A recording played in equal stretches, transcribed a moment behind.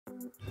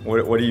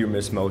What do you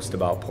miss most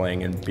about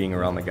playing and being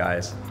around the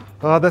guys?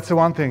 That's the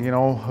one thing,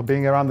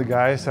 being around the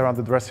guys, around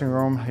the dressing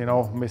room,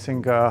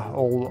 missing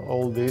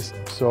all this.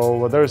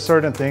 So there are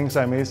certain things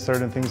I miss,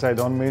 certain things I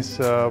don't miss,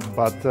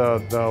 but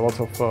there are lots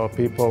of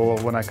people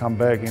when I come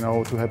back,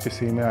 too happy to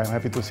see me, I'm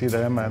happy to see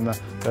them, and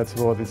that's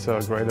what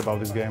is great about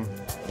this game.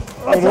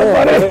 What's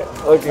up,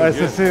 buddy? Nice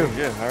to see you.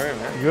 Good, how are you,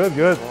 man? Good,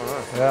 good.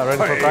 Yeah, ready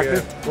for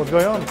practice? What's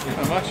going on?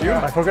 How much you?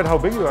 I forget how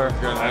big you are.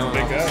 Good, I'm a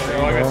big guy.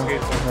 Oh, I got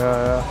skates.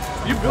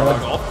 Yeah. You built a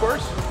golf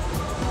course?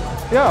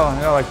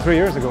 Yeah, like 3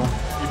 years ago.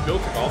 You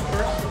built a golf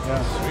course?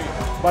 Yeah.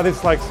 Sweet. But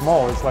it's like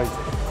small. It's like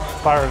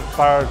par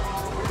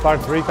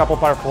 3, couple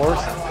par 4s.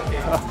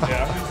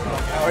 Yeah.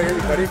 How are you,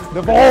 buddy?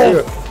 The ball.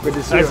 Good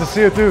to see you. Nice to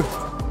see you too.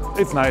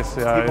 It's nice.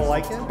 Yeah. People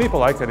like it? People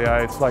like it.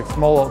 Yeah. It's like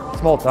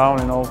small town,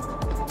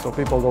 so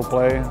people go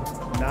play.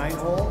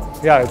 9-hole?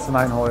 Yeah, it's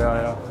 9-hole.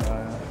 Yeah.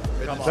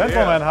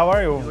 Gentlemen, how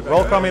are you?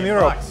 Welcome in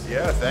Europe.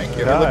 Yeah, thank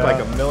you. Yeah, You look yeah.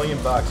 like $1 million.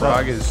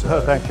 Prague is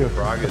Thank you.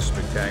 Prague is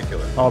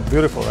spectacular. Oh,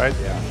 beautiful, right?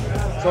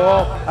 Yeah.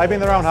 So I've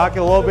been around hockey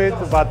a little bit,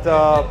 but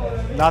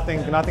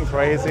nothing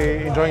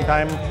crazy. Enjoying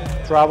time,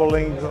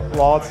 traveling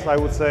lots, I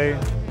would say.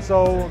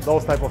 So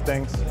those type of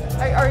things.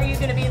 Are you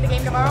going to be in the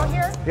game tomorrow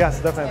here? Yes,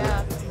 definitely.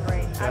 Yeah,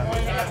 great. I won't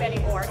take up any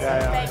more. So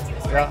Yeah. thank you.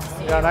 It was great to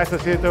see you. Yeah, nice to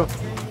see you too.